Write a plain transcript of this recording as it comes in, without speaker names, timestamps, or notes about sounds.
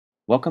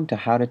Welcome to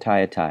How to Tie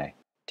a Tie.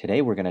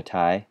 Today we're going to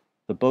tie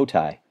the bow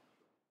tie.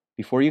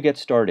 Before you get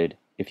started,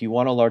 if you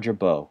want a larger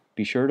bow,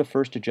 be sure to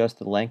first adjust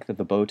the length of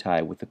the bow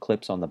tie with the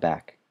clips on the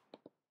back.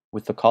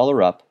 With the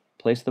collar up,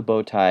 place the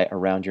bow tie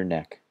around your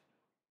neck.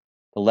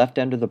 The left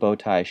end of the bow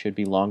tie should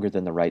be longer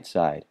than the right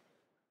side.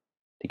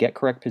 To get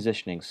correct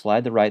positioning,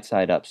 slide the right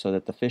side up so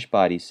that the fish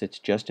body sits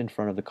just in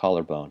front of the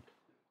collarbone.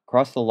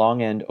 Cross the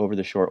long end over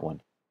the short one.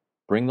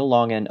 Bring the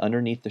long end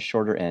underneath the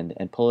shorter end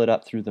and pull it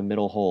up through the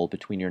middle hole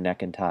between your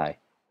neck and tie.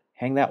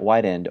 Hang that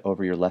wide end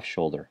over your left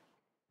shoulder.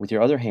 With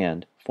your other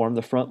hand, form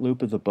the front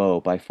loop of the bow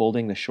by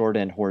folding the short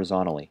end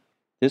horizontally.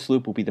 This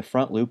loop will be the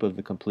front loop of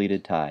the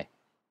completed tie.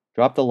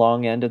 Drop the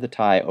long end of the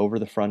tie over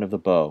the front of the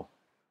bow,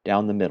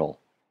 down the middle.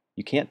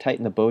 You can't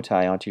tighten the bow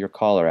tie onto your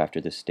collar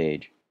after this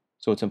stage,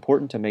 so it's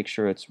important to make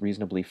sure it's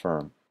reasonably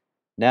firm.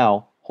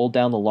 Now, hold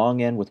down the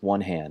long end with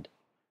one hand.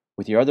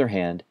 With your other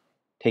hand,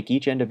 take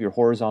each end of your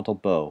horizontal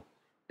bow,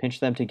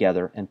 pinch them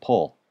together, and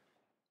pull.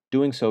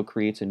 Doing so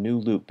creates a new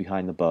loop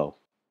behind the bow.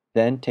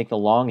 Then take the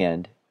long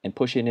end and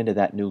push it into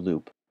that new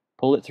loop.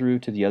 Pull it through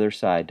to the other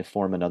side to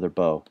form another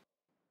bow.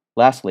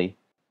 Lastly,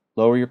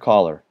 lower your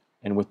collar,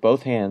 and with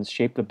both hands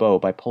shape the bow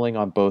by pulling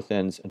on both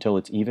ends until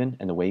it's even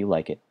and the way you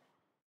like it.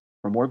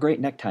 For more great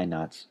necktie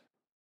knots,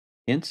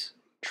 hints,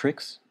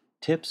 tricks,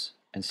 tips,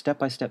 and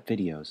step-by-step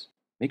videos,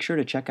 make sure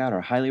to check out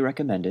our highly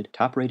recommended,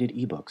 top-rated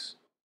ebooks.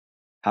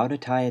 How to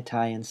Tie a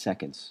Tie in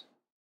Seconds,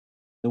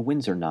 The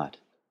Windsor Knot,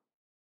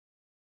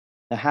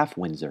 The Half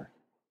Windsor,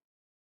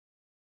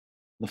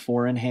 The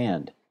Four in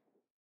Hand,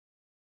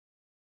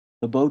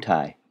 The Bow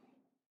Tie,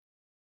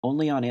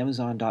 only on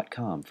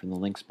Amazon.com from the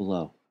links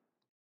below.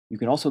 You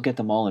can also get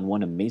them all in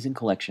one amazing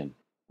collection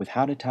with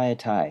How to Tie a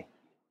Tie,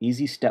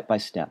 easy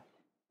step-by-step,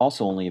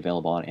 also only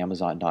available on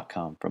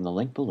Amazon.com from the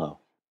link below.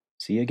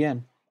 See you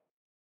again.